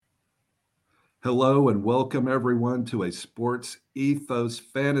Hello and welcome everyone to a Sports Ethos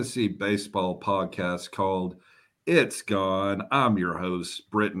Fantasy Baseball podcast called It's Gone. I'm your host,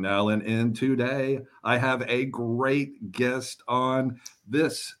 Britton Allen, and today I have a great guest on.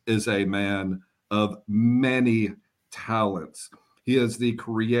 This is a man of many talents. He is the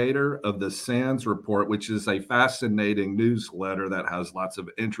creator of the Sands Report, which is a fascinating newsletter that has lots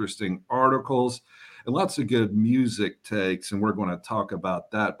of interesting articles and lots of good music takes, and we're going to talk about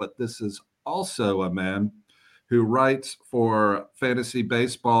that. But this is also a man who writes for fantasy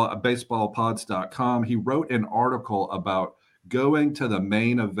baseball, baseballpods.com. He wrote an article about going to the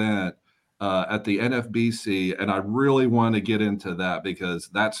main event at the NFBC, and I really want to get into that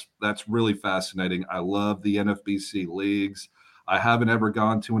because that's really fascinating. I love the NFBC leagues. I haven't ever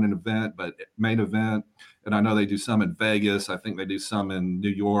gone to an event, but main event, and I know they do some in Vegas. I think they do some in New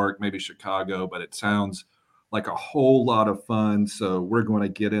York, maybe Chicago, but it sounds like a whole lot of fun. So we're going to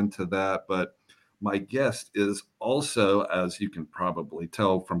get into that. But my guest is also, as you can probably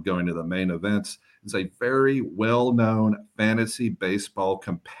tell from going to the main events, is a very well-known fantasy baseball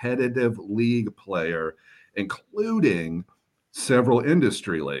competitive league player, including several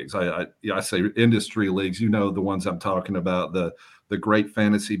industry leagues. I say industry leagues, you know, the ones I'm talking about, the Great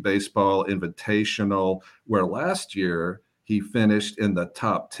Fantasy Baseball Invitational, where last year he finished in the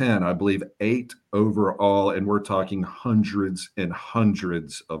top 10, I believe 8 overall, and we're talking hundreds and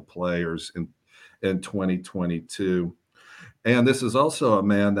hundreds of players in 2022. And this is also a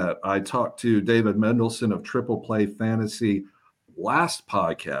man that I talked to, David Mendelson of Triple Play Fantasy, last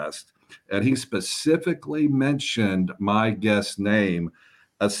podcast, and he specifically mentioned my guest name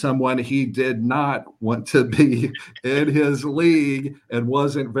as someone he did not want to be in his league and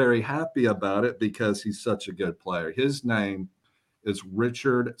wasn't very happy about it because he's such a good player. His name is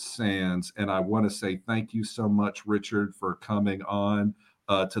Richard Sands, and I want to say thank you so much, Richard, for coming on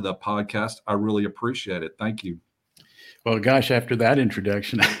to the podcast. I really appreciate it. Thank you. Well, gosh, after that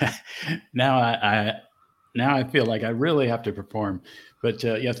introduction, now I feel like I really have to perform. But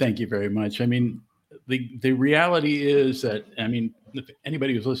yeah, thank you very much. I mean, the reality is that, I mean, if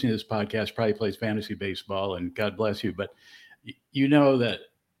anybody who's listening to this podcast probably plays fantasy baseball, and God bless you. But you know that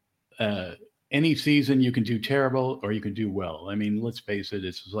any season you can do terrible or you can do well. I mean, let's face it,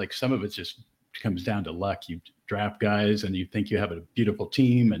 it's like some of it just comes down to luck. You draft guys and you think you have a beautiful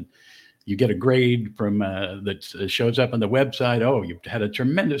team, and you get a grade from that shows up on the website. Oh, you've had a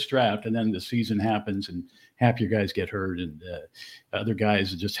tremendous draft, and then the season happens, and half your guys get hurt, and other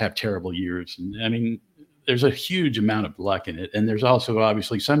guys just have terrible years. And I mean, there's a huge amount of luck in it, and there's also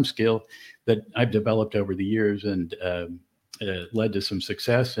obviously some skill that I've developed over the years, and led to some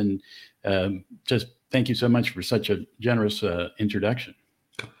success. And just thank you so much for such a generous introduction.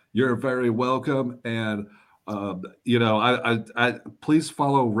 You're very welcome, and I please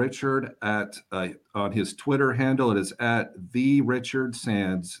follow Richard at on his Twitter handle. It is at the Richard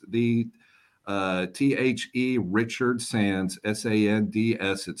Sands, the THE Richard Sands,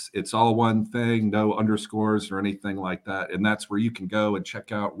 SANDS. It's all one thing, no underscores or anything like that, and that's where you can go and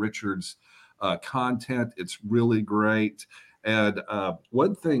check out Richard's content. It's really great. And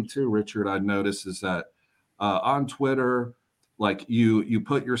one thing too, Richard, I noticed is that on Twitter, like you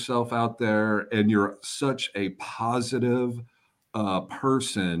put yourself out there and you're such a positive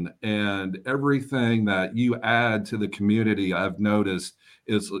person, and everything that you add to the community, I've noticed,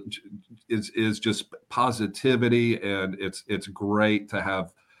 is just positivity, and it's great to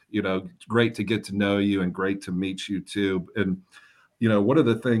have, great to get to know you and great to meet you too. And one of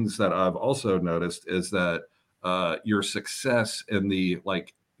the things that I've also noticed is that your success in the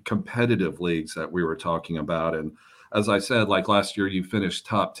like competitive leagues that we were talking about, and as I said, like last year, you finished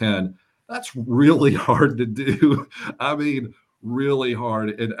top 10. That's really hard to do. I mean, really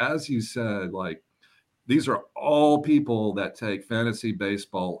hard. And as you said, like, these are all people that take fantasy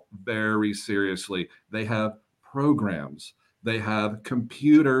baseball very seriously. They have programs, they have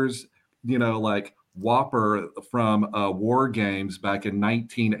computers, like Whopper from War Games back in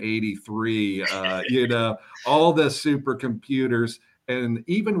 1983, all the supercomputers. And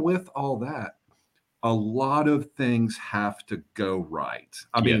even with all that, a lot of things have to go right.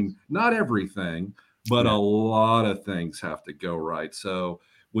 I mean, not everything, but a lot of things have to go right. So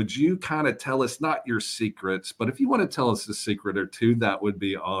would you kind of tell us, not your secrets, but if you want to tell us a secret or two, that would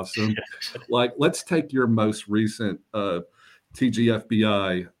be awesome. Like, let's take your most recent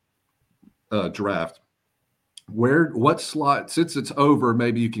TGFBI draft. What slot, since it's over,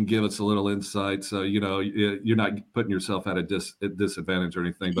 maybe you can give us a little insight. So, you're not putting yourself at a disadvantage or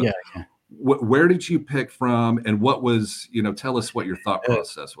anything, but where did you pick from, and what was, tell us what your thought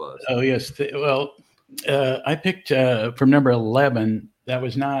process was. Oh, yes. Well, I picked from number 11. That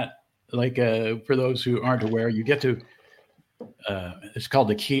was not for those who aren't aware, you get to, it's called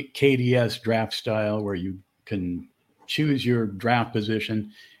the KDS draft style, where you can choose your draft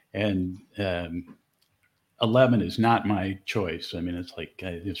position, and 11 is not my choice. I mean,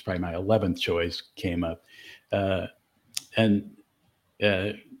 it's probably my 11th choice came up. And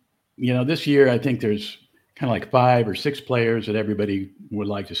this year, I think there's kind of like 5 or 6 players that everybody would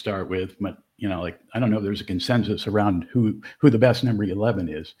like to start with. But, I don't know if there's a consensus around who the best number 11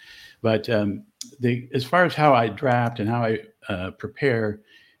 is. But as far as how I draft and how I prepare,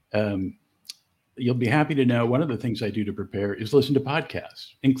 you'll be happy to know one of the things I do to prepare is listen to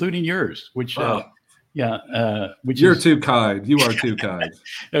podcasts, including yours, which you're too kind. You are too kind.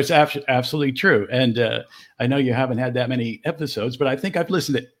 That's absolutely true. And I know you haven't had that many episodes, but I think I've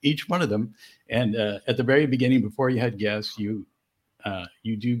listened to each one of them. And at the very beginning, before you had guests, you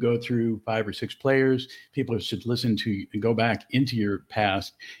do go through 5 or 6 players. People should listen to and go back into your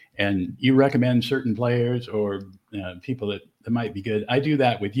past, and you recommend certain players or people that might be good. I do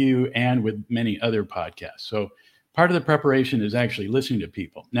that with you and with many other podcasts. So part of the preparation is actually listening to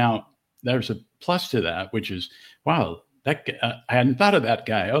people. Now, there's a plus to that, which is, wow, I hadn't thought of that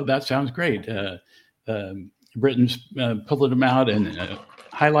guy. Oh, that sounds great. Britain's pulling him out and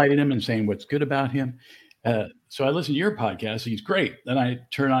highlighting him and saying what's good about him. So I listen to your podcast. He's great. Then I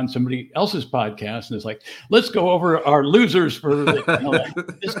turn on somebody else's podcast and it's like, let's go over our losers for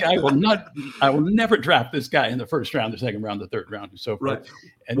this guy I will never draft this guy in the first round, the second round, the third round, and so forth. Right.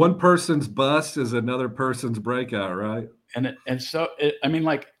 And one person's bust is another person's breakout, right? And so,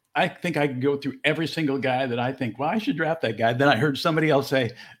 I think I could go through every single guy that I think, well, I should draft that guy. Then I heard somebody else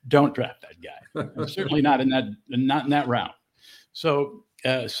say, don't draft that guy. I'm certainly not in that round. So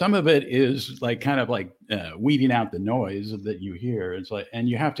some of it is kind of weeding out the noise that you hear. It's and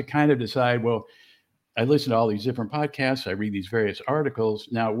you have to kind of decide, well, I listen to all these different podcasts. I read these various articles.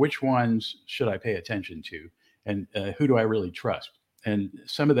 Now, which ones should I pay attention to? And who do I really trust? And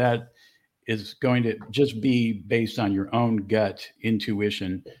some of that is going to just be based on your own gut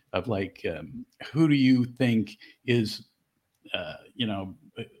intuition of who do you think is,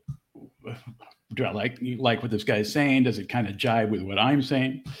 do I like what this guy's saying? Does it kind of jive with what I'm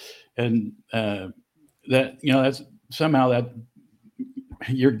saying? And that's somehow that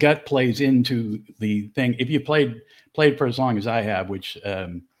your gut plays into the thing. If you played for as long as I have, which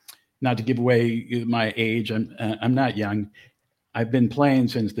not to give away my age, I'm not young. I've been playing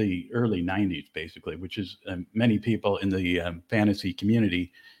since the early 90s, basically, which is many people in the fantasy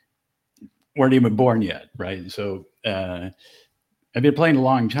community weren't even born yet, right? So I've been playing a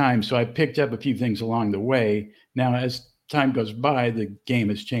long time, so I picked up a few things along the way. Now, as time goes by, the game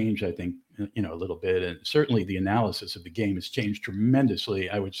has changed, I think, a little bit. And certainly the analysis of the game has changed tremendously,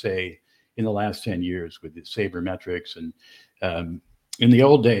 I would say, in the last 10 years with the sabermetrics. And in the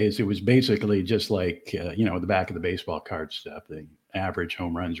old days, it was basically just the back of the baseball card stuff, the average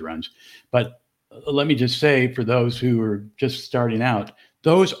home runs. But let me just say, for those who are just starting out,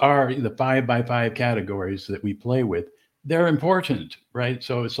 those are the 5x5 categories that we play with. They're important, right?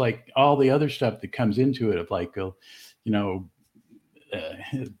 So it's like all the other stuff that comes into it of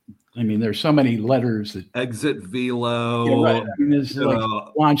there's so many letters that exit velo, right? There's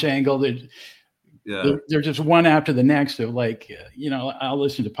launch angle that. Yeah. They're just one after the next of I'll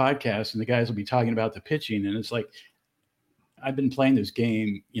listen to podcasts and the guys will be talking about the pitching. And it's I've been playing this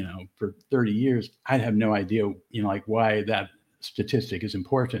game, for 30 years. I have no idea, why that statistic is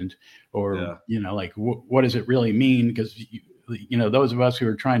important or, what does it really mean? Because, those of us who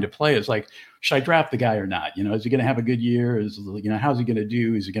are trying to play, it's should I draft the guy or not? Is he going to have a good year? How's he going to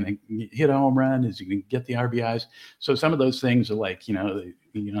do? Is he going to hit a home run? Is he going to get the RBIs? So some of those things are I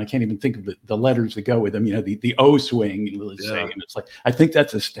can't even think of the letters that go with them. The O swing, let's say, and it's I think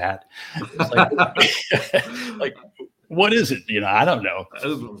that's a stat. It's what is it? I don't know.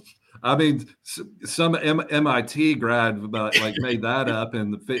 I mean, some MIT grad made that up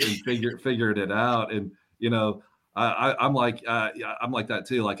and figured it out, and I'm like that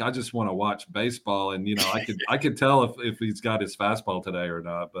too. I just want to watch baseball, and I could tell if he's got his fastball today or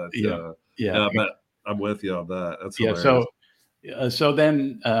not. But but I'm with you on that. That's hilarious. So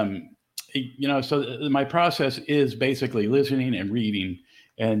then, so my process is basically listening and reading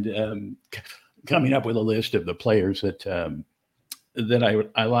and coming up with a list of the players that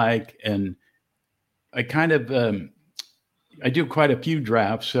I like, and I kind of I do quite a few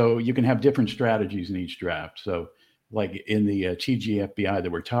drafts, so you can have different strategies in each draft. So, in the TGFBI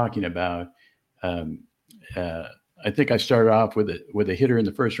that we're talking about, I think I started off with a hitter in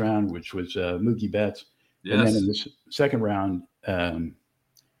the first round, which was Mookie Betts. Yes. And then in the second round,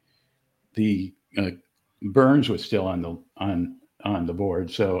 the Burns was still on the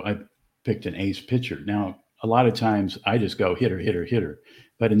board. So picked an ace pitcher. Now, a lot of times I just go hitter, hitter, hitter.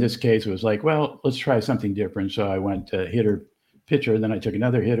 But in this case, it was like, well, let's try something different. So I went hitter, pitcher, then I took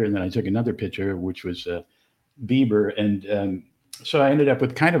another hitter, and then I took another pitcher, which was Bieber. And so I ended up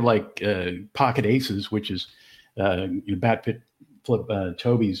with kind of like pocket aces, which is Bat Pit Flip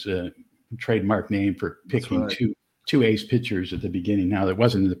Toby's trademark name for picking right. two ace pitchers at the beginning. Now, that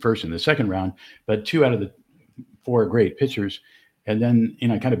wasn't in the first and the second round, but 2 out of the 4 great pitchers. And then,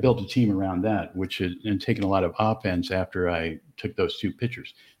 I kind of built a team around that, which had and taken a lot of offense after I took those 2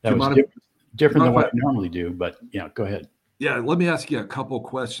 pitchers. That was different than what I normally do, but yeah, go ahead. Yeah, let me ask you a couple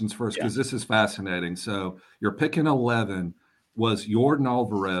questions first, because this is fascinating. So you're picking 11. Was Yordan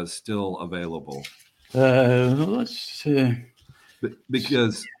Alvarez still available? Let's see.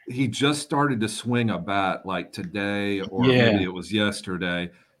 Because he just started to swing a bat like today, or maybe it was yesterday.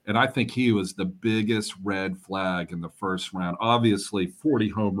 And I think he was the biggest red flag in the first round. Obviously, 40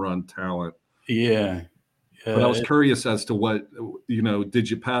 home run talent. Yeah. But I was curious as to what, did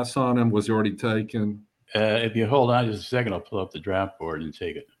you pass on him? Was he already taken? If you hold on just a second, I'll pull up the draft board and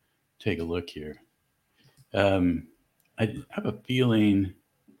take a look here. I have a feeling.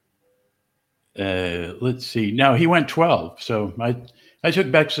 Let's see. No, he went 12. So I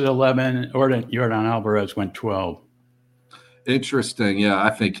took Bex at 11. Yordan Alvarez went 12. Interesting. Yeah,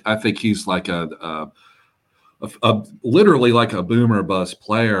 I think he's like a literally like a boomer bust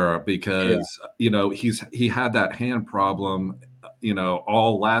player, because he had that hand problem,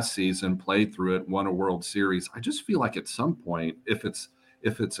 all last season, played through it, won a World Series. I just feel like at some point, if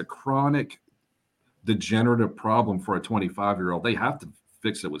it's a chronic degenerative problem for a 25-year-old, they have to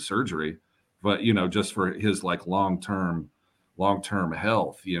fix it with surgery. But just for his like long-term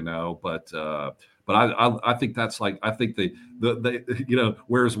health, but I think that's like, I think the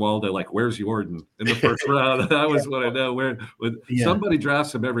where's Waldo? Like, where's Yordan in the first round? I always want to know somebody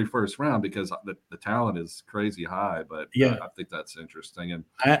drafts him every first round, because the talent is crazy high. But I think that's interesting. And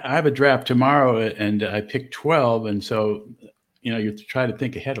I have a draft tomorrow, and I picked 12, and so you try to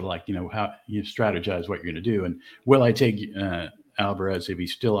think ahead of how you strategize what you're going to do, and will I take Alvarez if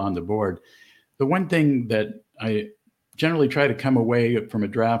he's still on the board? The one thing that I generally try to come away from a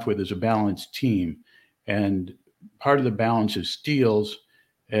draft with is a balanced team, and part of the balance is steals,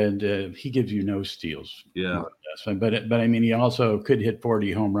 and he gives you no steals. Yeah, but I mean, he also could hit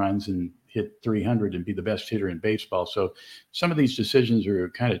 40 home runs and hit 300 and be the best hitter in baseball. So some of these decisions are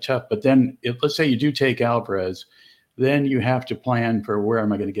kind of tough. But then, let's say you do take Alvarez, then you have to plan for where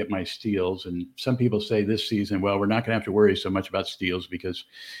am I going to get my steals. And some people say this season, well, we're not going to have to worry so much about steals because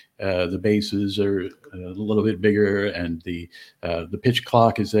the bases are a little bit bigger, and the pitch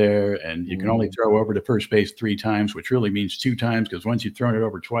clock is there, and you can only throw over to first base 3 times, which really means 2 times, because once you've thrown it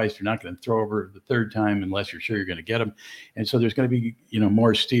over twice, you're not going to throw over the 3rd time unless you're sure you're going to get them. And so there's going to be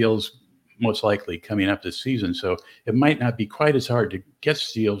more steals most likely coming up this season. So it might not be quite as hard to get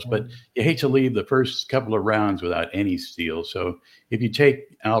steals, but you hate to leave the first couple of rounds without any steals. So if you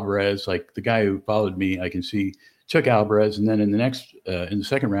take Alvarez, like the guy who followed me, I can see took Alvarez, and then in the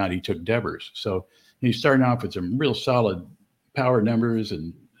second round, he took Devers. So he's starting off with some real solid power numbers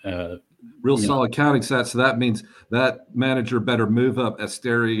and solid counting stats. So that means that manager better move up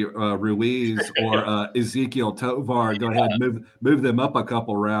Esteury Ruiz or Ezequiel Tovar. Go ahead and move them up a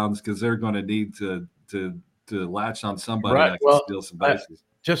couple rounds, because they're going to need to latch on somebody that can steal some bases.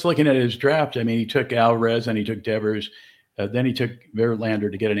 Just looking at his draft, I mean, he took Alvarez and he took Devers. Then he took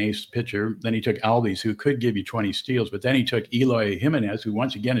Verlander to get an ace pitcher. Then he took Albies, who could give you 20 steals. But then he took Eloy Jimenez, who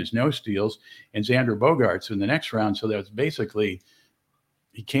once again is no steals, and Xander Bogaerts in the next round. So that was basically,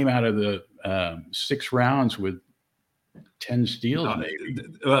 he came out of the 6 rounds with 10 steals.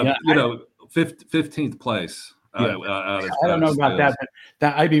 15th place. I don't know about that, but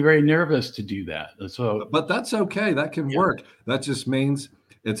that I'd be very nervous to do that. So, but that's okay. That can work. That just means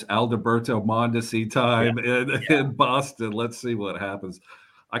it's Alberto Mondesi time in Boston. Let's see what happens.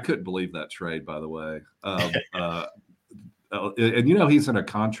 I couldn't believe that trade, by the way. And he's in a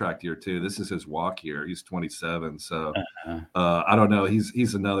contract year too. This is his walk year. He's 27. So I don't know.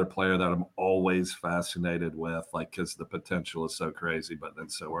 He's another player that I'm always fascinated with, like, because the potential is so crazy, but then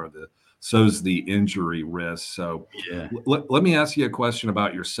so's the injury risk. So let me ask you a question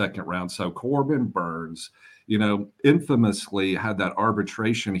about your second round. So Corbin Burnes, infamously had that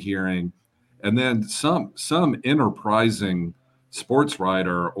arbitration hearing, and then some enterprising sports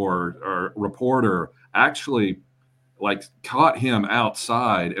writer or reporter actually caught him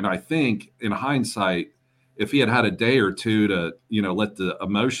outside. And I think in hindsight, if he had had a day or two to, let the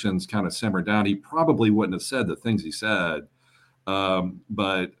emotions kind of simmer down, he probably wouldn't have said the things he said.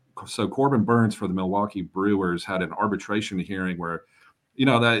 But so Corbin Burnes for the Milwaukee Brewers had an arbitration hearing where,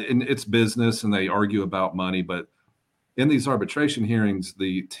 that, and it's business and they argue about money, but in these arbitration hearings,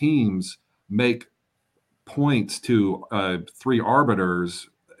 the teams make points to three arbiters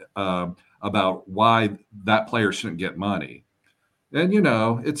about why that player shouldn't get money. And,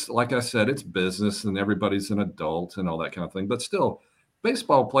 it's like I said, it's business and everybody's an adult and all that kind of thing. But still,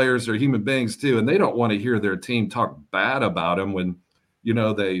 baseball players are human beings too. And they don't want to hear their team talk bad about them when,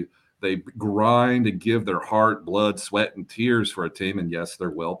 they grind and give their heart, blood, sweat, and tears for a team. And yes,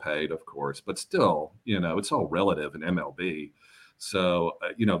 they're well paid, of course. But still, it's all relative in MLB. So,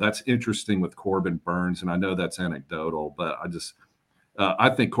 that's interesting with Corbin Burnes. And I know that's anecdotal, but I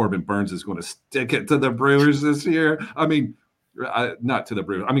think Corbin Burnes is going to stick it to the Brewers this year. I mean, not to the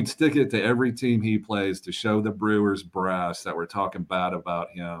Brewers. I mean, stick it to every team he plays to show the Brewers brass that we're talking bad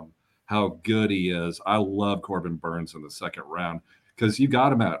about him, how good he is. I love Corbin Burnes in the second round because you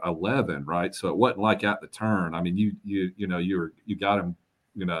got him at 11, right? So it wasn't like at the turn. I mean, you got him,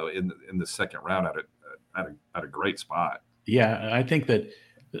 in the second round at a great spot. Yeah, I think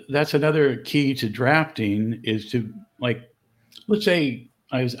that's another key to drafting is to, like, let's say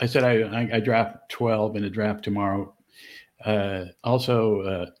I said I draft 12 in a draft tomorrow.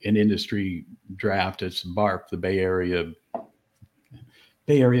 Also, an industry draft. It's BARF, the Bay Area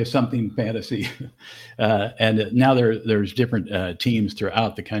something fantasy, and now there's different teams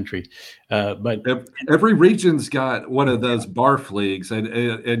throughout the country. But every region's got one of those BARF leagues, and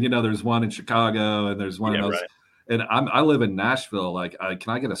there's one in Chicago, and there's one in those. Right. And I live in Nashville. Like,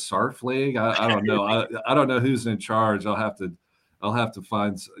 can I get a SARF league? I don't know. I don't know who's in charge. I'll have to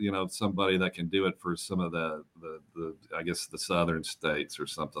find somebody that can do it for some of the I guess the southern states or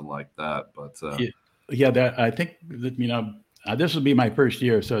something like that. But that I think that this will be my first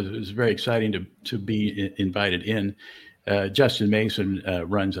year, so it's very exciting to be invited in. Justin Mason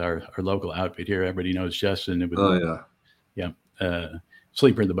runs our local outfit here. Everybody knows Justin.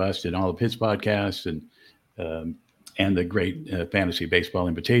 Sleeper in the Bust and all of his podcasts and the great Fantasy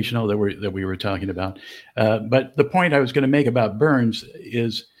Baseball Invitational that we were talking about. But the point I was going to make about Burnes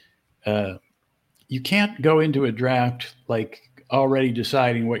is you can't go into a draft like already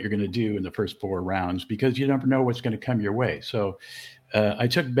deciding what you're going to do in the first 4 rounds because you never know what's going to come your way. So I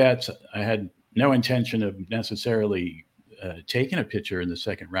took bets. I had no intention of necessarily taking a pitcher in the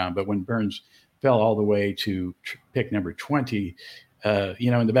second round, but when Burnes fell all the way to pick number 20,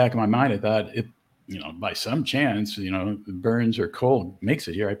 in the back of my mind, I thought if, by some chance, Burnes or Cole makes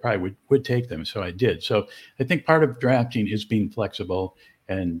it here, I probably would take them. So I did. So I think part of drafting is being flexible,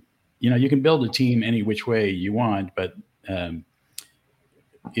 and, you can build a team any which way you want, but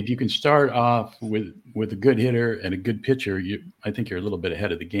if you can start off with a good hitter and a good pitcher, I think you're a little bit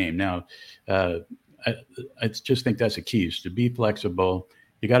ahead of the game. Now, I just think that's a key, is to be flexible.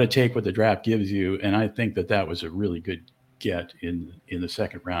 You got to take what the draft gives you, and I think that was a really good get in the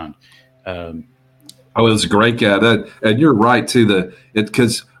second round. It was a great get, and you're right too.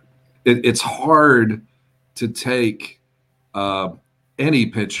 Because it's hard to take any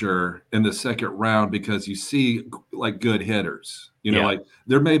pitcher in the second round because you see like good hitters. Like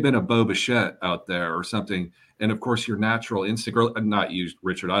there may have been a Bo Bichette out there or something. And of course, your natural instinct, not you,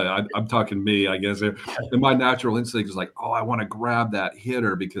 Richard, I'm talking me, I guess. And my natural instinct is like, I want to grab that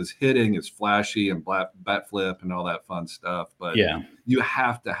hitter because hitting is flashy and bat flip and all that fun stuff. But you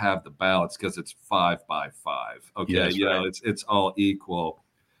have to have the balance because it's 5 by 5. Okay, right. It's all equal.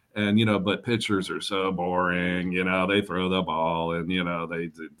 And but pitchers are so boring. They throw the ball, and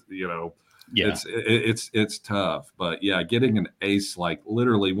it's tough. But getting an ace, like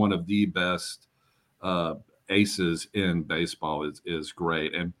literally one of the best aces in baseball is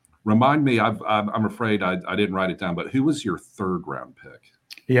great. And remind me, I'm afraid I didn't write it down, but who was your third round pick?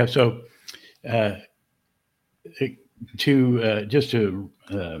 Yeah, so to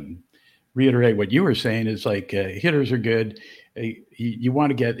reiterate what you were saying is like hitters are good. You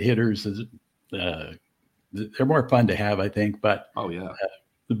want to get hitters. They're more fun to have, I think. But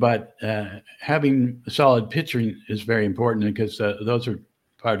having solid pitching is very important because those are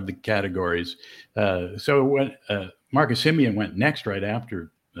part of the categories. So when Marcus Semien went next right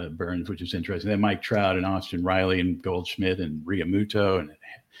after Burnes, which is interesting. Then Mike Trout and Austin Riley and Goldschmidt and Realmuto and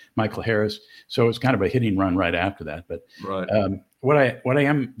Michael Harris. So it's kind of a hitting run right after that. But what I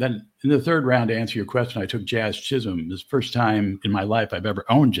am then in the third round, to answer your question, I took Jazz Chisholm. This is the first time in my life I've ever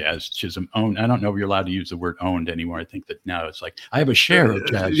owned Jazz Chisholm. I don't know if you're allowed to use the word owned anymore. I think that now it's like I have a share of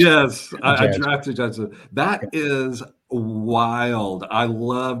Jazz. Yes, I drafted Jazz. That is wild. I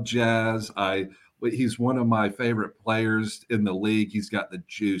love Jazz. He's one of my favorite players in the league. He's got the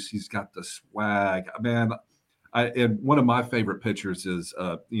juice. He's got the swag. Man, and one of my favorite pitchers is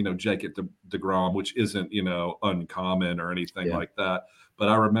Jacob deGrom, which isn't uncommon or anything like that. but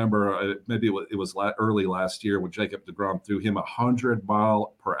I remember maybe it was early last year when Jacob deGrom threw him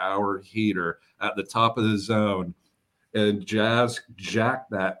 100-mile-per-hour heater at the top of the zone, and Jazz jacked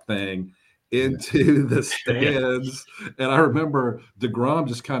that thing into the stands. And I remember deGrom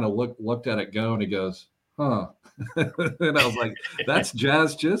just kind of looked at it go, and he goes, huh. And I was like, that's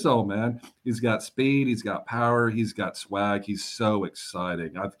Jazz Chisholm, man. He's got speed, he's got power, he's got swag. He's so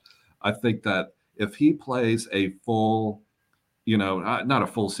exciting. I think that if he plays a full, not a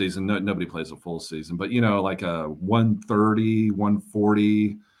full season, nobody plays a full season, but like a 130,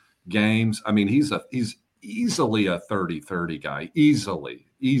 140 games. I mean, he's easily a 30-30 guy, easily.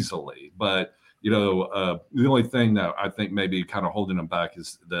 But the only thing that I think maybe kind of holding him back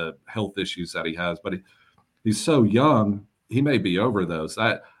is the health issues that he has. But he's so young, he may be over those.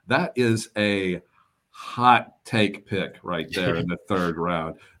 That is a hot take pick right there in the third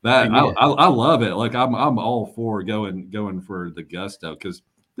round. That I love it. Like I'm all for going for the gusto, because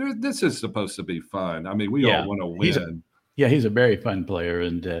this is supposed to be fun. I mean, we all want to win. He's a very fun player,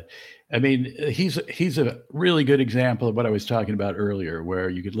 and I mean, he's a really good example of what I was talking about earlier, where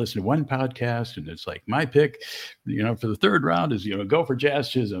you could listen to one podcast and it's like, my pick, for the third round is go for Jazz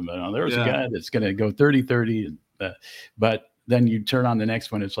Chisholm. There's a guy that's going to go 30-30, but then you turn on the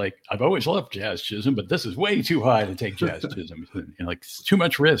next one, it's like, I've always loved Jazz Chisholm, but this is way too high to take Jazz Chisholm. Like, it's too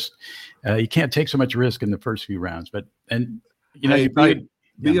much risk. You can't take so much risk in the first few rounds,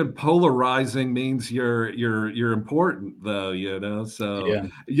 being polarizing means you're important, though, so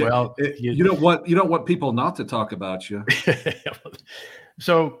you don't want people not to talk about you.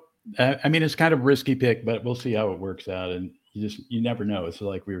 So I mean, it's kind of a risky pick, but we'll see how it works out, and you never know. It's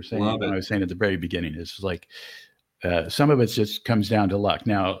like we were saying, I was saying at the very beginning, it's like some of it just comes down to luck.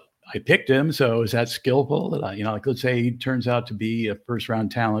 Now, I picked him, so is that skillful? That like, let's say he turns out to be a first-round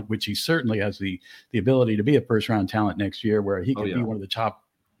talent, which he certainly has the ability to be a first-round talent next year, where he could be one of the top.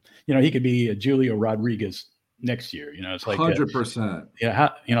 He could be a Julio Rodriguez next year. It's like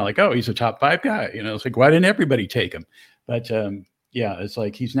 100%. He's a top 5 guy. It's like, why didn't everybody take him? But it's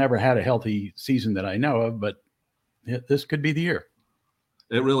like he's never had a healthy season that I know of. But this could be the year.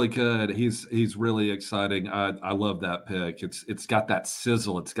 It really could. He's really exciting. I love that pick. It's got that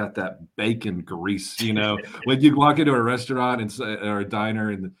sizzle. It's got that bacon grease. When you walk into a restaurant or a diner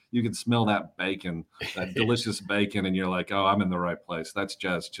and you can smell that bacon, that delicious bacon, and you're like, oh, I'm in the right place. That's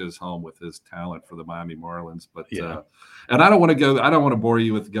Jazz Chisholm with his talent for the Miami Marlins. But and I don't want to bore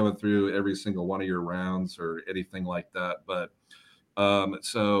you with going through every single one of your rounds or anything like that. But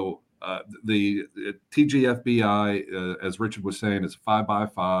the TGFBI, as Richard was saying, is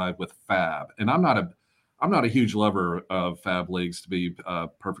 5x5 with Fab, and I'm not a huge lover of Fab leagues, to be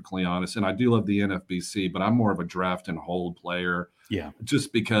perfectly honest. And I do love the NFBC, but I'm more of a draft and hold player. Yeah,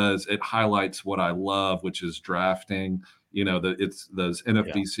 just because it highlights what I love, which is drafting. It's those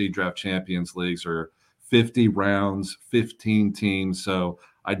NFBC Draft Champions leagues are 50 rounds, 15 teams. So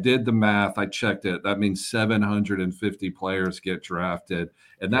I did the math. I checked it. That means 750 players get drafted,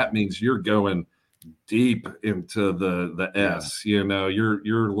 and that means you're going deep into the S.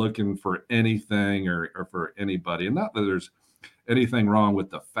 You're looking for anything or for anybody, and not that there's anything wrong with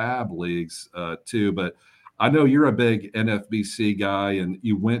the Fab leagues too, but I know you're a big NFBC guy, and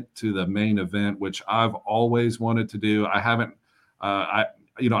you went to the main event, which I've always wanted to do. I haven't. I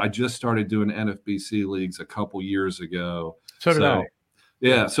just started doing NFBC leagues a couple years ago. So did I.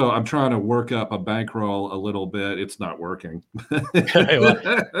 Yeah, so I'm trying to work up a bankroll a little bit. It's not working. I'm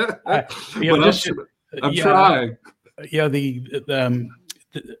trying. Yeah, the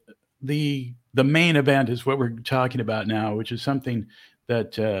main event is what we're talking about now, which is something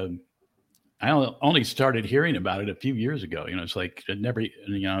that I only started hearing about it a few years ago. It's like I didn't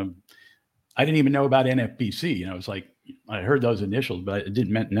even know about NFBC. It's like I heard those initials, but it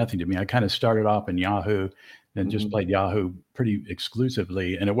didn't mean nothing to me. I kind of started off in Yahoo and just played Yahoo pretty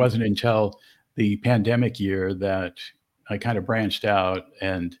exclusively. And it wasn't until the pandemic year that I kind of branched out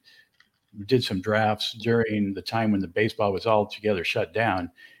and did some drafts during the time when the baseball was altogether shut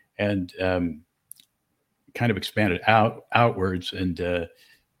down, and kind of expanded outwards, and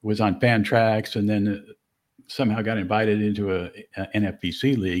was on Fantrax, and then somehow got invited into a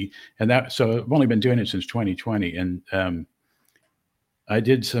NFBC league. So I've only been doing it since 2020. And I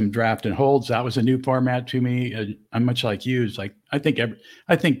did some draft and holds. That was a new format to me. I'm much like you. It's like, I think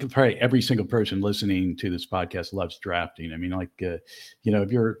probably every single person listening to this podcast loves drafting. I mean, like, if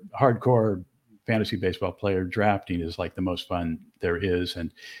you're a hardcore fantasy baseball player, drafting is like the most fun there is.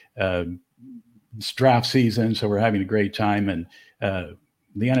 And it's draft season, so we're having a great time. And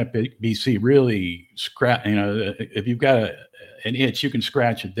the NFBC really scratch. If you've got an itch, you can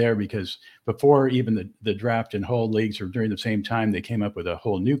scratch it there, because before even the draft and hold leagues, or during the same time, they came up with a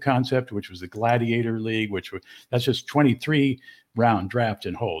whole new concept, which was the Gladiator League, that's just 23 round draft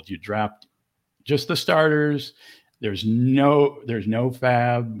and hold. You draft just the starters. There's no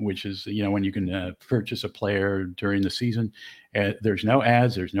fab, which is, when you can purchase a player during the season. There's no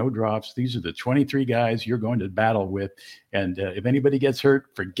ads, there's no drops. These are the 23 guys you're going to battle with. And if anybody gets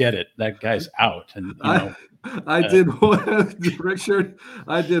hurt, forget it. That guy's out. And I did one, Richard.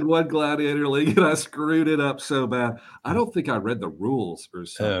 I did one Gladiator League and I screwed it up so bad. I don't think I read the rules or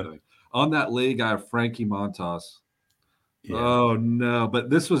something. On that league, I have Frankie Montas. Yeah. Oh no! But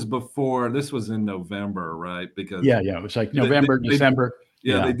this was in November, right? Because it was like November, December.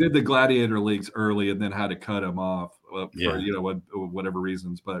 They did the Gladiator Leagues early and then had to cut them off for whatever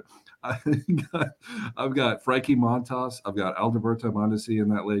reasons. But I've got Frankie Montas, I've got Alberto Mondesi in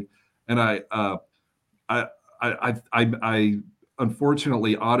that league, and I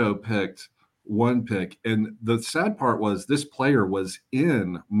unfortunately auto picked one pick, and the sad part was this player was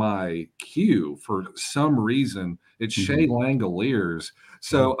in my queue for some reason. It's Shea Langoliers,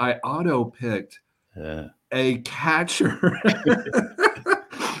 so I auto picked a catcher,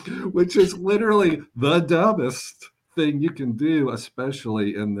 which is literally the dumbest thing you can do,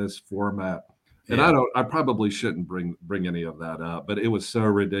 especially in this format. And I probably shouldn't bring any of that up, but it was so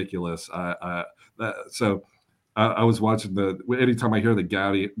ridiculous. I was watching anytime I hear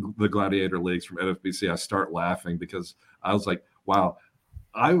the Gladiator Leagues from NFBC, I start laughing, because I was like, wow,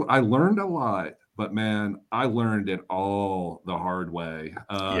 I learned a lot, but man, I learned it all the hard way.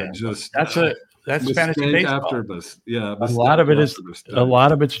 That's fantasy baseball. After this, a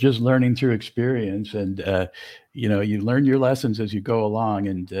lot of it's just learning through experience, and you learn your lessons as you go along,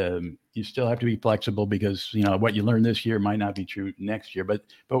 and you still have to be flexible, because what you learn this year might not be true next year. But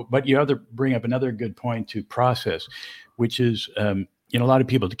you bring up another good point to process, which is a lot of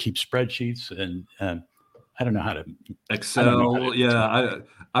people to keep spreadsheets, and I don't know how to Excel.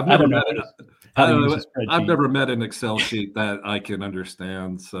 I've never met an Excel sheet that I can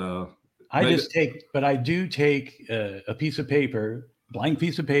understand. So I do take a piece of paper, blank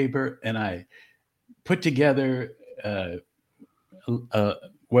piece of paper, and I put together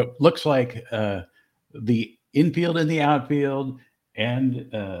what looks like the infield and the outfield, and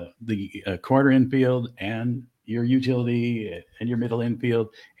the corner infield, and your utility, and your middle infield,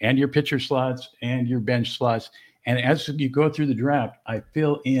 and your pitcher slots, and your bench slots. And as you go through the draft, I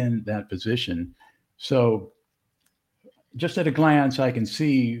fill in that position. So just at a glance, I can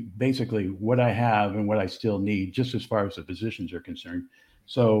see basically what I have and what I still need, just as far as the positions are concerned.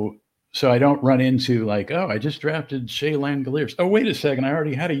 So I don't run into like, I just drafted Shea Langoliers. Oh, wait a second, I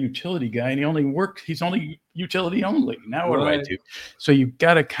already had a utility guy, and he's only utility only. Now what do I do? So you've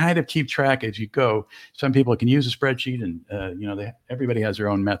got to kind of keep track as you go. Some people can use a spreadsheet, and everybody has their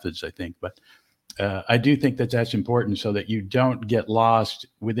own methods, I think. But I do think that's important, so that you don't get lost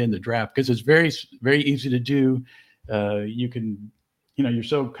within the draft, because it's very, very easy to do. You can, you're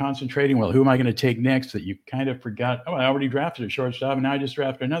so concentrating, well, who am I going to take next, that you kind of forgot, I already drafted a shortstop, and now I just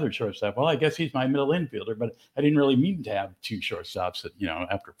drafted another shortstop. Well, I guess he's my middle infielder, but I didn't really mean to have two shortstops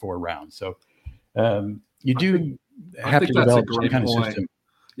after 4 rounds. So you do have to develop some kind of system.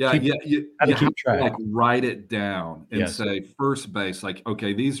 Yeah, you have to write it down and say first base, like,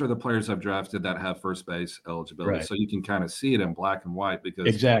 okay, these are the players I've drafted that have first base eligibility. Right. So you can kind of see it in black and white, because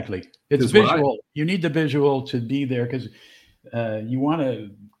exactly, it's visual. You need the visual to be there, because you want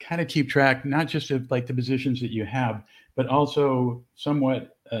to kind of keep track, not just of like the positions that you have, but also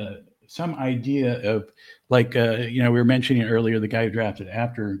somewhat some idea of like, we were mentioning earlier, the guy who drafted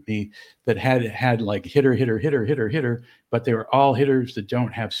after me that had like hitter, but they were all hitters that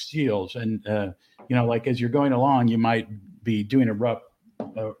don't have steals. And, like as you're going along, you might be doing a rough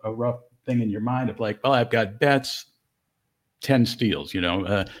thing in your mind of like, well, I've got Betts, 10 steals,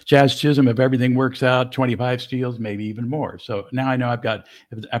 Jazz Chisholm, if everything works out, 25 steals, maybe even more. So now I know after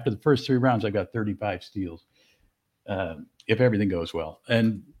the first 3 rounds, I've got 35 steals if everything goes well.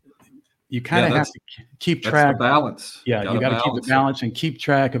 And you kind of have to keep track. That's the balance. Yeah, you got to keep the balance and keep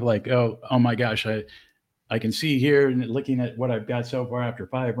track of like, oh my gosh, I can see here, and looking at what I've got so far after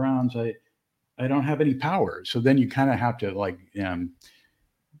 5 rounds, I don't have any power. So then you kind of have to like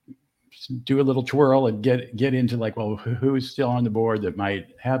do a little twirl and get into like, well, who's still on the board that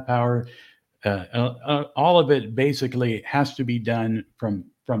might have power? All of it basically has to be done from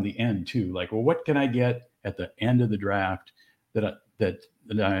the end too. Like, well, what can I get at the end of the draft that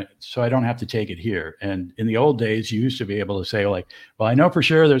so I don't have to take it here. And in the old days, you used to be able to say like, well, I know for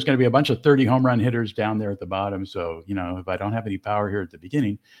sure there's going to be a bunch of 30 home run hitters down there at the bottom. So, if I don't have any power here at the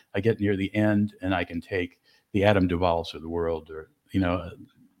beginning, I get near the end and I can take the Adam Duvals of the world, or,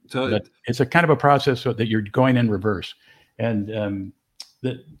 so it's a kind of a process that you're going in reverse. And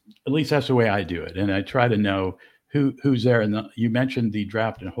at least that's the way I do it. And I try to know who's there. And you mentioned the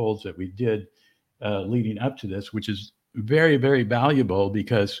draft and holds that we did leading up to this, which is very, very valuable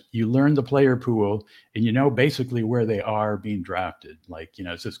because you learn the player pool and basically where they are being drafted. Like,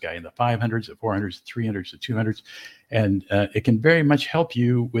 is this guy in the 500s, the 400s, the 300s, the 200s? And it can very much help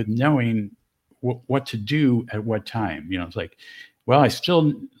you with knowing what to do at what time. It's like, well, I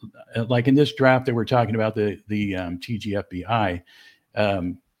still, like in this draft that we're talking about, the TGFBI,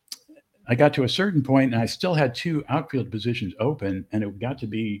 I got to a certain point and I still had 2 outfield positions open, and it got to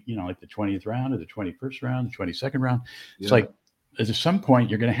be, like the 20th round or the 21st round, the 22nd round. It's like, at some point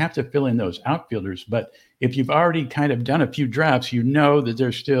you're going to have to fill in those outfielders. But if you've already kind of done a few drafts, that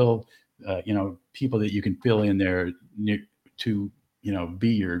there's still, people that you can fill in there to, be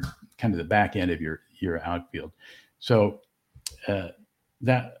your kind of the back end of your outfield. So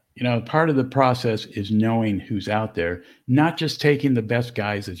that, part of the process is knowing who's out there, not just taking the best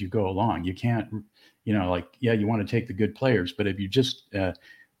guys as you go along. You can't, you want to take the good players, but if you just,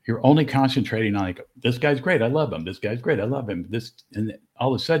 you're only concentrating on like, this guy's great, I love him. This guy's great, I love him. And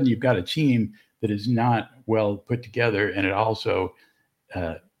all of a sudden you've got a team that is not well put together. And it also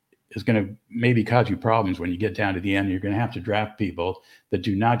is going to maybe cause you problems when you get down to the end. You're going to have to draft people that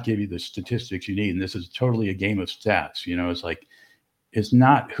do not give you the statistics you need. And this is totally a game of stats. It's like, it's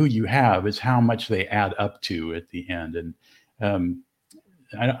not who you have, it's how much they add up to at the end. And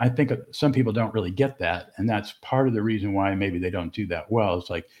I think some people don't really get that. And that's part of the reason why maybe they don't do that well. It's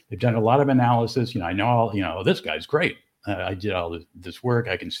like they've done a lot of analysis. I know all, this guy's great. I did all this work.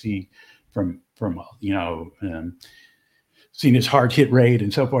 I can see from seeing his hard hit rate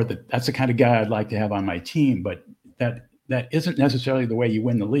and so forth, that's the kind of guy I'd like to have on my team. But that isn't necessarily the way you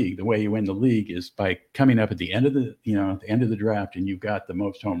win the league. The way you win the league is by coming up at the end of the draft, and you've got the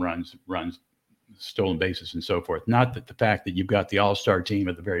most home runs, stolen bases, and so forth. Not that the fact that you've got the all-star team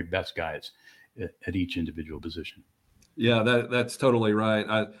of the very best guys at each individual position. Yeah, that's totally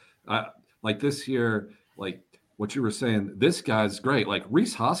right. I like this year, like what you were saying, this guy's great. Like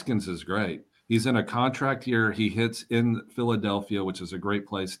Rhys Hoskins is great. He's in a contract year. He hits in Philadelphia, which is a great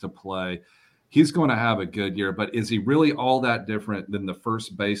place to play. He's going to have a good year, but is he really all that different than the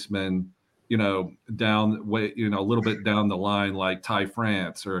first baseman, down way, a little bit down the line, like Ty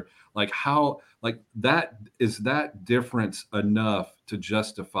France, or like how, like that, is that difference enough to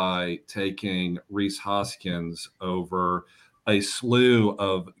justify taking Rhys Hoskins over a slew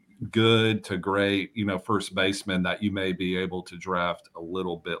of good to great, first baseman that you may be able to draft a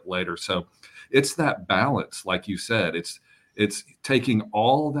little bit later? So it's that balance, like you said, it's taking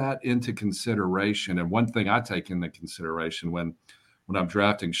all that into consideration. And one thing I take into consideration when I'm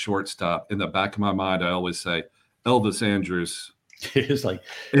drafting shortstop, in the back of my mind, I always say Elvis Andrus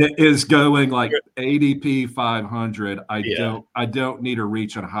is going like ADP 500. I don't need to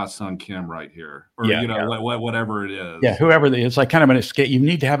reach on Ha-Seong Kim right here, or whatever it is. Yeah, whoever it's like kind of an escape. You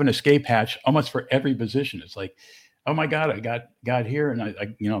need to have an escape hatch almost for every position. It's like, oh my God, I got here, and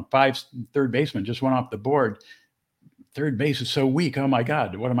I 5 third basemen just went off the board. Third base is so weak. Oh my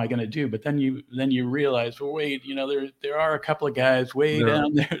God, what am I going to do? But then you realize, well, wait, there are a couple of guys way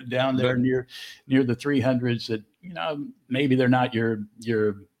down there near the 300s that, maybe they're not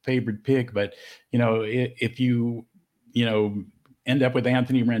your favorite pick, but if you end up with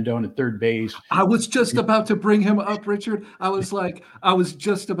Anthony Rendon at third base. I was just about to bring him up, Richard. I was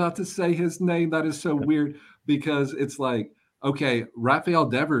just about to say his name. That is so weird, because it's like, okay, Rafael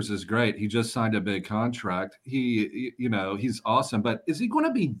Devers is great. He just signed a big contract. He's awesome. But is he going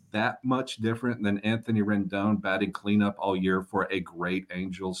to be that much different than Anthony Rendon batting cleanup all year for a great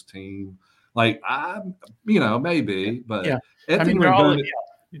Angels team? Like, maybe. But yeah. Anthony Rendon,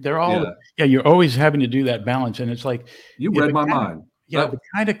 they're all you're always having to do that balance. And it's like, you read my mind. Yeah, it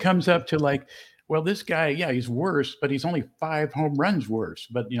kind of comes up to like, well, this guy, he's worse, but he's only 5 home runs worse.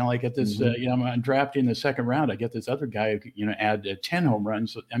 But, like at this, I'm drafting in the second round, I get this other guy who, add 10 home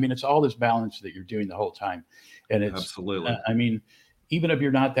runs. I mean, it's all this balance that you're doing the whole time. And it's absolutely, even if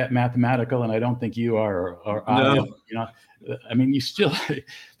you're not that mathematical, and I don't think you are, or I am, you still,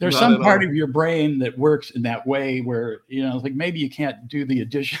 there's some part of your brain that works in that way where, like maybe you can't do the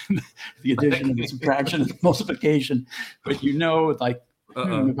addition, and the subtraction and the multiplication, but like,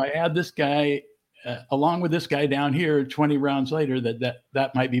 if I add this guy, along with this guy down here 20 rounds later,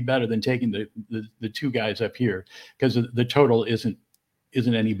 that might be better than taking the 2 guys up here, because the total isn't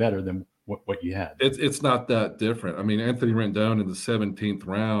isn't any better than what you had. It's not that different. I mean, Anthony Rendon in the 17th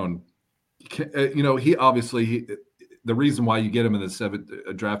round, he obviously the reason why you get him in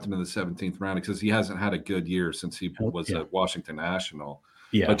the draft him in the 17th round is because he hasn't had a good year since he was a Washington National.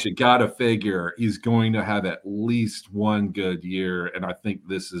 Yeah. But you got to figure he's going to have at least one good year, and I think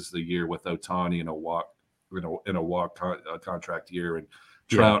this is the year with Ohtani in a walk contract year, and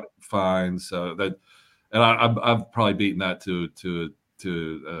Trout fine. So that, and I've probably beaten that to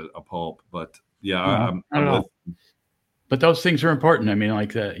a pulp, but yeah, I'm with. But those things are important. I mean,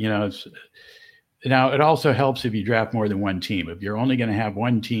 like that, now it also helps if you draft more than one team. If you're only going to have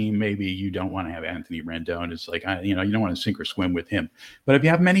one team, maybe you don't want to have Anthony Rendon. It's like, you don't want to sink or swim with him. But if you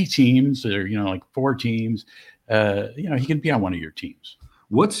have many teams, or, like 4 teams, he can be on one of your teams.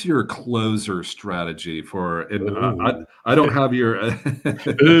 What's your closer strategy for? And I don't have your.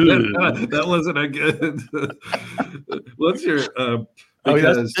 that wasn't a good. What's your?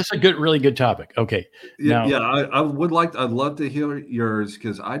 That's a really good topic. Okay. I'd love to hear yours,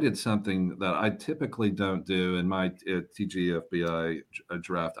 because I did something that I typically don't do in my TGFBI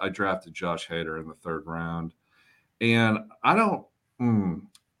draft. I drafted Josh Hader in the 3rd round, and I don't,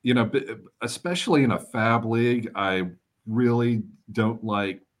 especially in a fab league, I really don't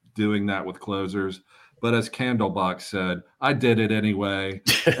like doing that with closers. But as Candlebox said, I did it anyway,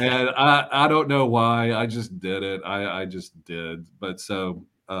 and I don't know why. I just did it. I just did. But so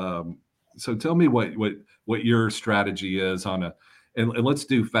tell me what your strategy is on and let's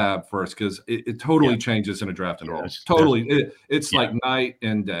do fab first, because it totally changes in a draft and roll. Totally, it's like night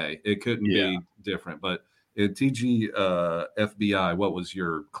and day. It couldn't be different. But in TG FBI, what was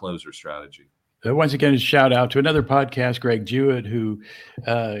your closer strategy? Once again, a shout out to another podcast, Greg Jewett, who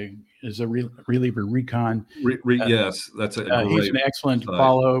is a reliever recon. Yes, that's a great. He's an excellent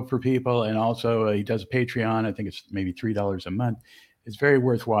follow for people, and also he does a Patreon. I think it's maybe $3 a month. It's very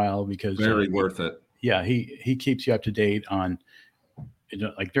worthwhile because worth it. Yeah, he keeps you up to date on,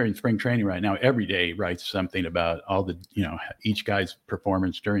 like during spring training right now. Every day he writes something about all the each guy's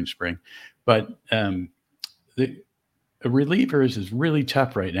performance during spring, but the relievers is really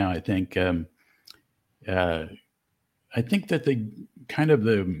tough right now. I think that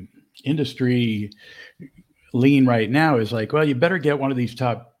the industry lean right now is like, well, you better get one of these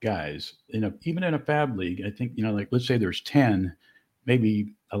top guys. Even in a fab league, I think, like let's say there's 10,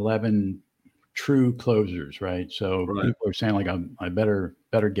 maybe 11 true closers, right? So people are saying like, I better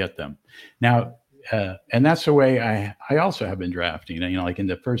get them now. And that's the way I also have been drafting, like in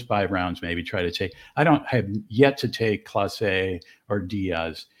the first 5 rounds, maybe try to take, I have yet to take Clase or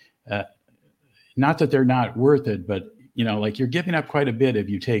Diaz. Not that they're not worth it, but like you're giving up quite a bit if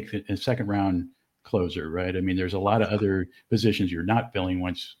you take a 2nd round closer, right? I mean, there's a lot of other positions you're not filling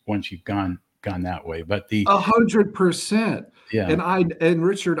once you've gone that way. But 100%. Yeah. And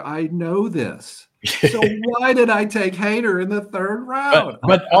Richard, I know this. So why did I take Hader in the 3rd round?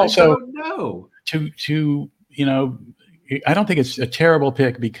 But also, I don't know. I don't think it's a terrible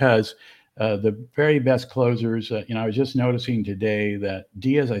pick, because the very best closers. I was just noticing today that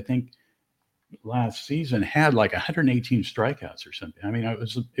Diaz, I think, last season had like 118 strikeouts or something. I mean, it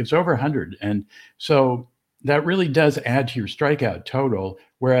was over 100, and so that really does add to your strikeout total.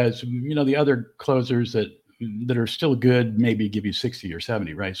 Whereas the other closers that are still good maybe give you 60 or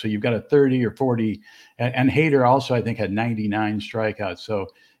 70, right? So you've got a 30 or 40, and Hader also I think had 99 strikeouts. So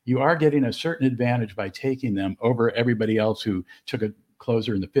you are getting a certain advantage by taking them over everybody else who took a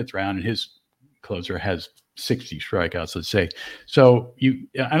closer in the 5th round, and his closer has 60 strikeouts, let's say. So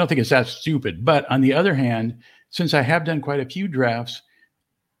I don't think it's that stupid. But on the other hand, since I have done quite a few drafts,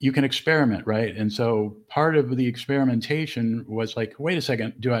 you can experiment, right? And so part of the experimentation was like, wait a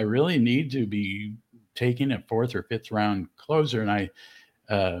second, do I really need to be taking a 4th or 5th round closer? And I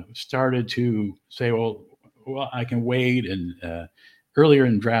started to say, well, I can wait. And earlier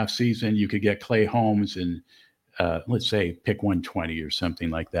in draft season, you could get Clay Holmes and let's say pick 120 or something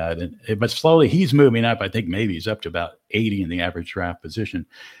like that. But slowly he's moving up. I think maybe he's up to about 80 in the average draft position.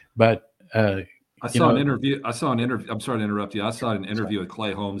 But I saw an interview. I'm sorry to interrupt you. I saw an interview with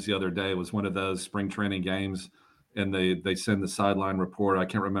Clay Holmes the other day. It was one of those spring training games, and they send the sideline report. I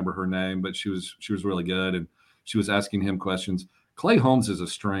can't remember her name, but she was really good, and she was asking him questions. Clay Holmes is a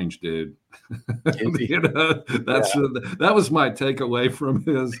strange dude. That was my takeaway from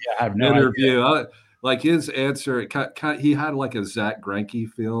his interview. Like his answer, he had like a Zach Greinke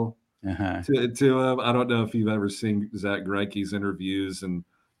feel to him. I don't know if you've ever seen Zach Greinke's interviews and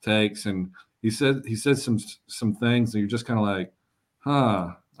takes, and he said some things, and you're just kind of like,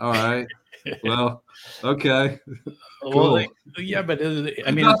 huh, all right. Well, okay, Well, cool. yeah, but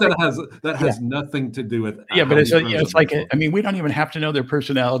I mean, Not it's like, that yeah, has nothing to do with yeah, but how he throws it's the like, baseball. I mean, we don't even have to know their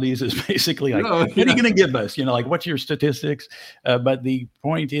personalities. It's basically like, No, what are you yeah, going to give us? Like, what's your statistics? But the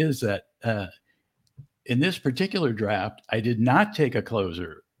point is that in this particular draft, I did not take a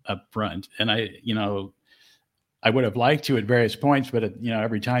closer up front, and I would have liked to at various points, but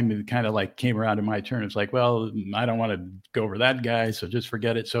every time it kind of like came around to my turn, it's like, well, I don't want to go over that guy, so just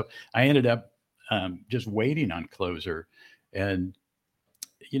forget it. So I ended up just waiting on closer, and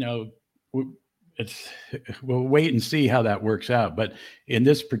you know, it's we'll wait and see how that works out. But in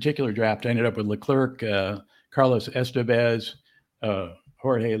this particular draft, I ended up with Leclerc, Carlos Estevez,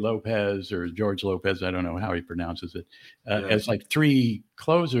 Jorge Lopez or George Lopez, I don't know how he pronounces it, as like three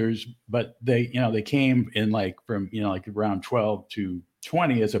closers, but they came in like from like around 12 to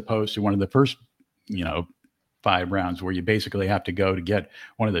 20, as opposed to one of the first 5 rounds where you basically have to go to get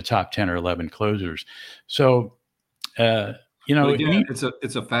one of the top 10 or 11 closers. So but again, it's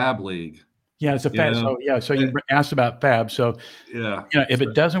a fab league. Yeah, it's a fab. So you asked about fab. So if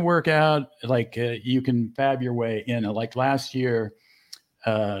it doesn't work out, like you can fab your way in. Like last year,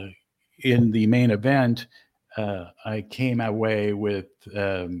 in the main event, I came away with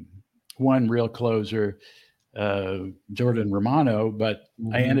one real closer, Jordan Romano, but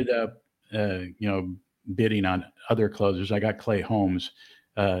I ended up, bidding on other closers. I got Clay Holmes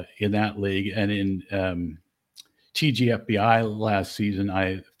in that league, and in TGFBI last season,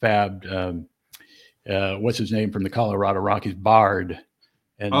 I fabbed what's his name from the Colorado Rockies, Bard.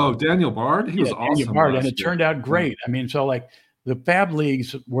 And Daniel Bard, he was awesome. Daniel Bard, and it turned out great. I mean, so like the fab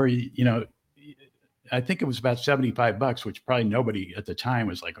leagues where I think it was about $75, which probably nobody at the time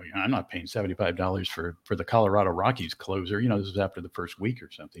was like, I'm not paying $75 for the Colorado Rockies closer. This was after the first week or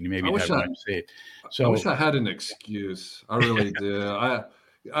something. Maybe you had one saved. So I wish I had an excuse. I really do.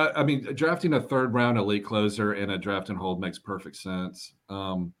 I mean, drafting a third round elite closer in a draft and hold makes perfect sense.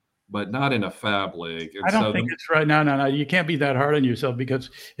 But not in a fab league. And I don't think it's right. No. You can't be that hard on yourself,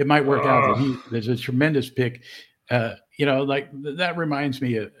 because it might work out. There's a tremendous pick. Like that reminds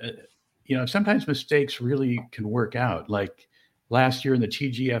me of, sometimes mistakes really can work out. Like last year in the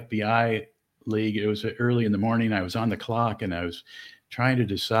TGFBI league, it was early in the morning. I was on the clock and I was trying to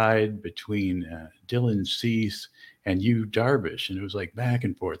decide between Dylan Cease and Yu Darvish. And it was like back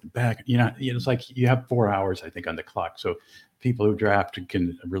and forth and back. It's like you have 4 hours, I think, on the clock. So people who draft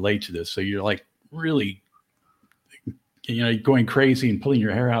can relate to this. So you're like really, going crazy and pulling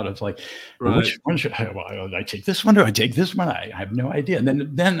your hair out. It's like, well, which one should I take? This one? Do I take this one? I have no idea.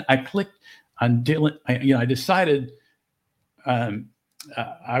 And then I clicked on Dylan. I decided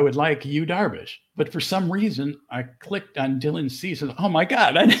I would like Yu Darvish, but for some reason I clicked on Dylan Cease. Oh my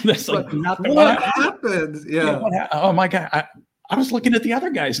God! That's like not the what happened. Yeah. Oh my God! I was looking at the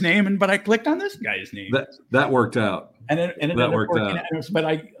other guy's name, but I clicked on this guy's name. That worked out. And it that worked out. But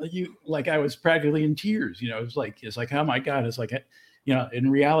I was practically in tears. It's like, oh my God! It's like,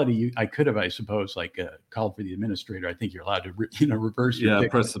 in reality, I could have, I suppose, called for the administrator. I think you're allowed to, reverse your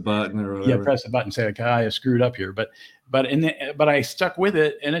pick. Press the button or whatever. Yeah, press the button. Say, okay, I screwed up here. But I stuck with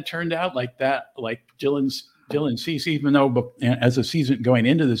it, and it turned out like that. Like Dylan Cease, even though as a season going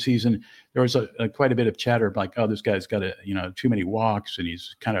into the season, there was quite a bit of chatter of like, oh, this guy's got too many walks, and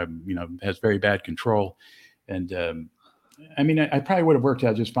he's kind of has very bad control. And I mean, I probably would have worked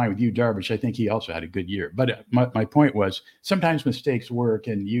out just fine with Yu Darvish. I think he also had a good year. But my point was, sometimes mistakes work,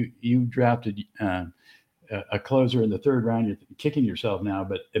 and you drafted a closer in the third round. You're kicking yourself now,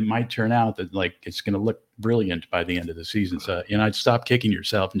 but it might turn out that like it's going to look brilliant by the end of the season. So I'd stop kicking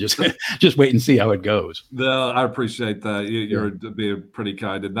yourself and just wait and see how it goes. No, I appreciate that. You're being pretty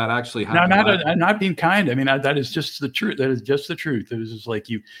kind, and that actually happened. No, I'm not being kind. I mean, that is just the truth. That is just the truth. It was just like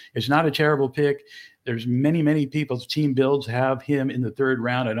it's not a terrible pick. There's many people's team builds have him in the third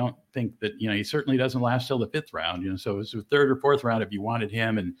round. I don't think that, he certainly doesn't last till the fifth round, so it's the third or fourth round if you wanted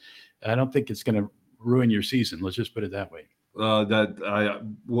him. And I don't think it's going to ruin your season. Let's just put it that way. That I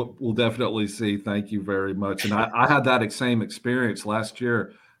will definitely see. Thank you very much. And I had that same experience last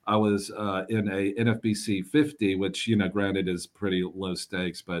year. I was in a NFBC 50, which, granted is pretty low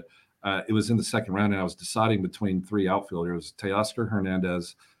stakes, but it was in the second round, and I was deciding between 3 outfielders: Teoscar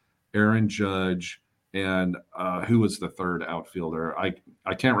Hernandez, Aaron Judge, and who was the third outfielder? I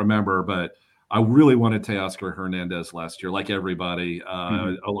can't remember, but I really wanted Teoscar Hernandez last year, like everybody.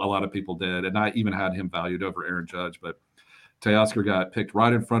 A lot of people did, and I even had him valued over Aaron Judge. But Teoscar got picked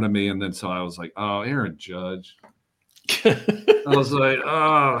right in front of me, and then so I was like, "Oh, Aaron Judge." I was like,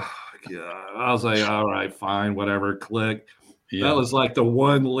 "Oh, God." I was like, "All right, fine, whatever." Click. That Yeah. was like the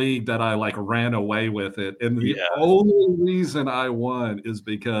one league that I like ran away with it. And the Yeah. only reason I won is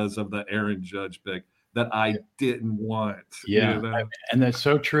because of the Aaron Judge pick that I didn't want, Yeah. And that's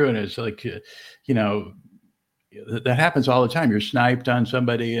so true. And it's like, you know, that happens all the time. You're sniped on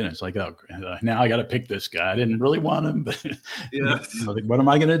somebody, and it's like, oh, now I got to pick this guy. I didn't really want him, but Yes. like, what am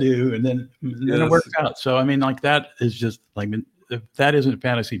I going to do? And then it works out. So I mean, like that is just like, if that isn't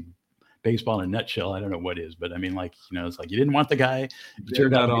fantasy baseball in a nutshell, I don't know what is. But I mean, like, you know, it's like you didn't want the guy, but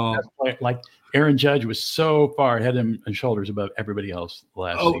turned out to be the best player. Like Aaron Judge was so far head and shoulders above everybody else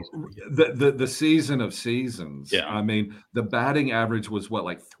last season. The season of seasons. Yeah. I mean, the batting average was what,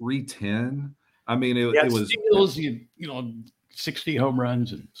 like 310. I mean, it was steals, you know, 60 home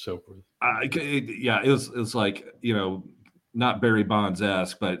runs and so forth. It was like, you know, not Barry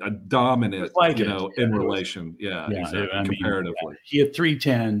Bonds-esque, but a dominant, like you know, in relation. Exactly. Comparatively. He had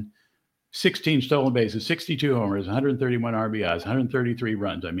 310, 16 stolen bases, 62 homers, 131 RBIs, 133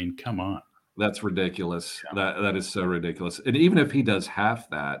 runs. I mean, come on. That's ridiculous. Yeah. That is so ridiculous. And even if he does half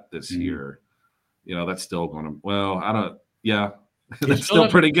that this year, you know, that's still going to, that's still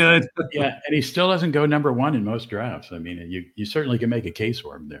pretty good. Yeah, and he still doesn't go number one in most drafts. I mean, you certainly can make a case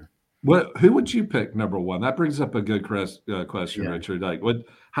for him there. Who would you pick number one? That brings up a good question, Richard. Like,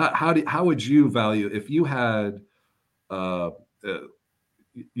 how would you value if you had,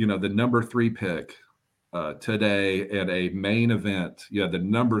 you know, the number 3 pick today at a main event? You had the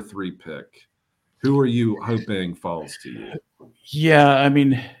number 3 pick. Who are you hoping falls to you? Yeah, I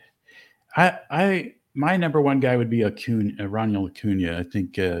mean, my number one guy would be Ronald Acuna. I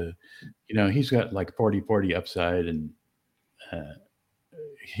think, you know, he's got like 40-40 upside. And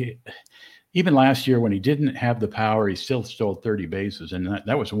even last year when he didn't have the power, he still stole 30 bases. And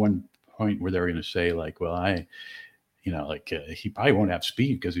that was one point where they were going to say, like, well, he probably won't have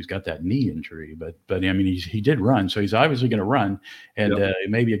speed because he's got that knee injury. But I mean, he did run. So he's obviously going to run. And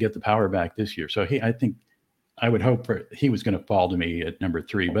maybe he'll get the power back this year. So I think I would hope he was going to fall to me at number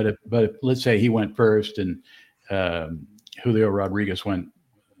 3. But if let's say he went first and Julio Rodriguez went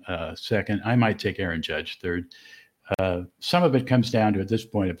second, I might take Aaron Judge third. Some of it comes down to, at this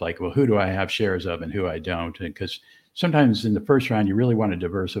point, of like, well, who do I have shares of and who I don't? Because sometimes in the first round, you really want to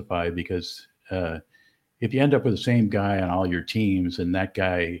diversify, because if you end up with the same guy on all your teams and that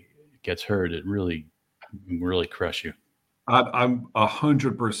guy gets hurt, it really crush you. I'm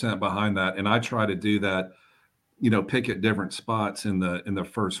 100% behind that. And I try to do that, you know, pick at different spots in the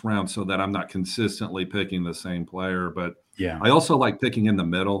first round so that I'm not consistently picking the same player. But I also like picking in the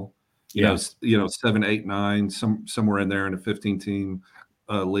middle, you know, 7, 8, 9, somewhere in there in a 15-team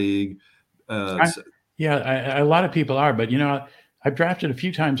league. A lot of people are, but you know, I've drafted a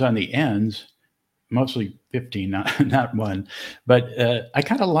few times on the ends, mostly 15, not one, but I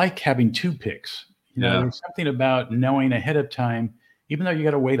kind of like having 2 picks. You know, there's something about knowing ahead of time, even though you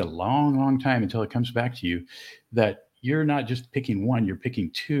got to wait a long, long time until it comes back to you, that you're not just picking 1, you're picking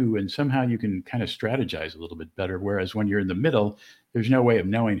 2, and somehow you can kind of strategize a little bit better. Whereas when you're in the middle, there's no way of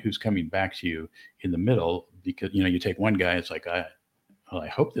knowing who's coming back to you in the middle, because, you know, you take one guy, it's like, I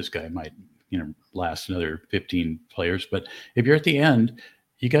hope this guy might, you know, last another 15 players. But if you're at the end,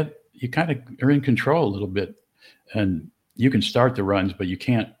 you kind of are in control a little bit, and you can start the runs, but you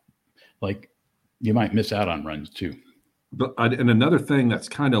can't, like, you might miss out on runs too. But and another thing that's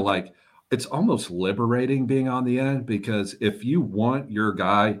kind of like, it's almost liberating being on the end, because if you want your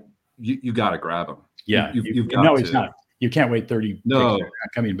guy, you got to grab him. Yeah, you've got no, to. it's not. You can't wait 30 no picks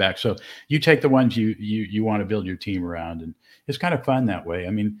coming back. So you take the ones you want to build your team around, and it's kind of fun that way.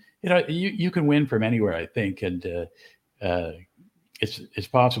 I mean, you know, you can win from anywhere, I think, and it's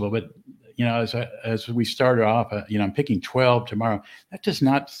possible. But you know, as we started off, you know, I'm picking 12 tomorrow. That does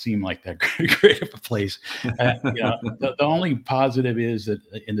not seem like that great of a place. You know, the only positive is that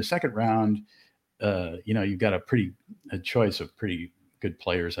in the second round, you know, you've got a choice of pretty good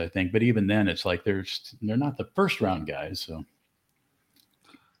players, I think. But even then, it's like they're not the first round guys. So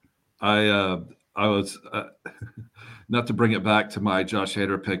I was not to bring it back to my Josh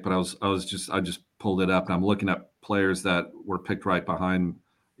Hader pick, but I just pulled it up and I'm looking at players that were picked right behind,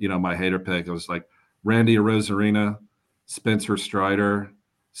 you know, my Hader pick. It was like Randy Arozarena, Spencer Strider,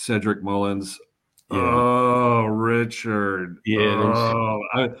 Cedric Mullins. Yeah. Oh, Richard.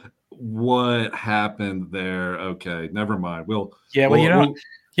 Yeah. What happened there? Okay, never mind. You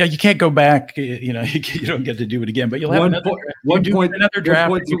can't go back. You know, you don't get to do it again. But you'll have another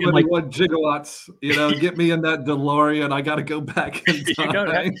draft. 1.21 gigawatts. You know, get me in that DeLorean. I got to go back in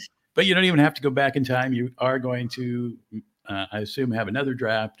time. But you don't even have to go back in time. You are going to, I assume, have another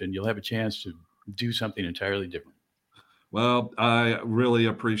draft, and you'll have a chance to do something entirely different. Well, I really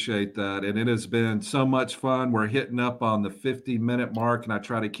appreciate that. And it has been so much fun. We're hitting up on the 50-minute mark, and I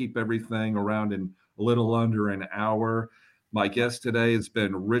try to keep everything around in a little under an hour. My guest today has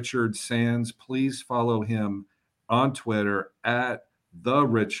been Richard Sands. Please follow him on Twitter at the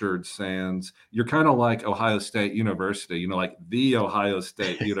Richard Sands. You're kind of like Ohio State University, like the Ohio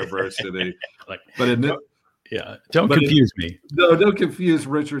State University. Like, But in this, yeah, don't confuse me. No, don't confuse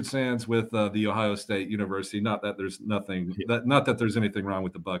Richard Sands with the Ohio State University. Not that there's not that there's anything wrong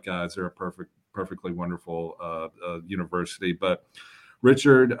with the Buckeyes. They're a perfectly wonderful university. But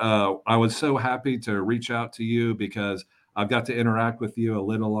Richard, I was so happy to reach out to you because I've got to interact with you a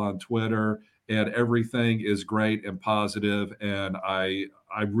little on Twitter, and everything is great and positive. And I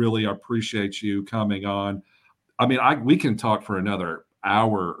really appreciate you coming on. I mean, we can talk for another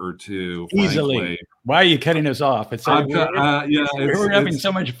hour or two. Easily. Frankly. Why are you cutting us off? We're having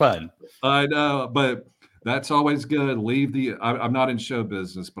so much fun. I know, but that's always good. I'm not in show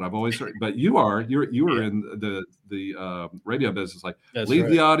business, but I've always heard. But you were in the radio business. Like, leave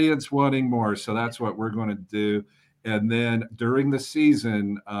the audience wanting more. So that's what we're going to do. And then during the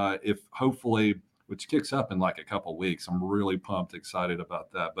season, if hopefully, which kicks up in like a couple weeks, I'm really pumped, excited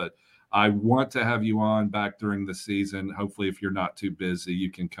about that. But I want to have you on back during the season. Hopefully, if you're not too busy, you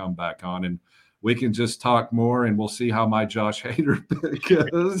can come back on and we can just talk more, and we'll see how my Josh Hader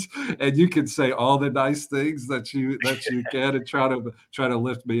pick goes. And you can say all the nice things that you can, and try to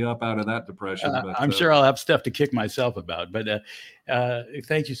lift me up out of that depression. But I'm sure I'll have stuff to kick myself about. But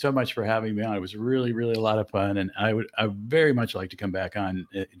thank you so much for having me on. It was really, really a lot of fun, and I would very much like to come back on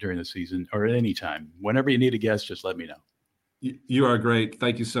during the season or at any time. Whenever you need a guest, just let me know. You are great.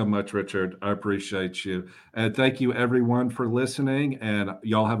 Thank you so much, Richard. I appreciate you. And thank you, everyone, for listening. And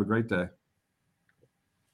y'all have a great day.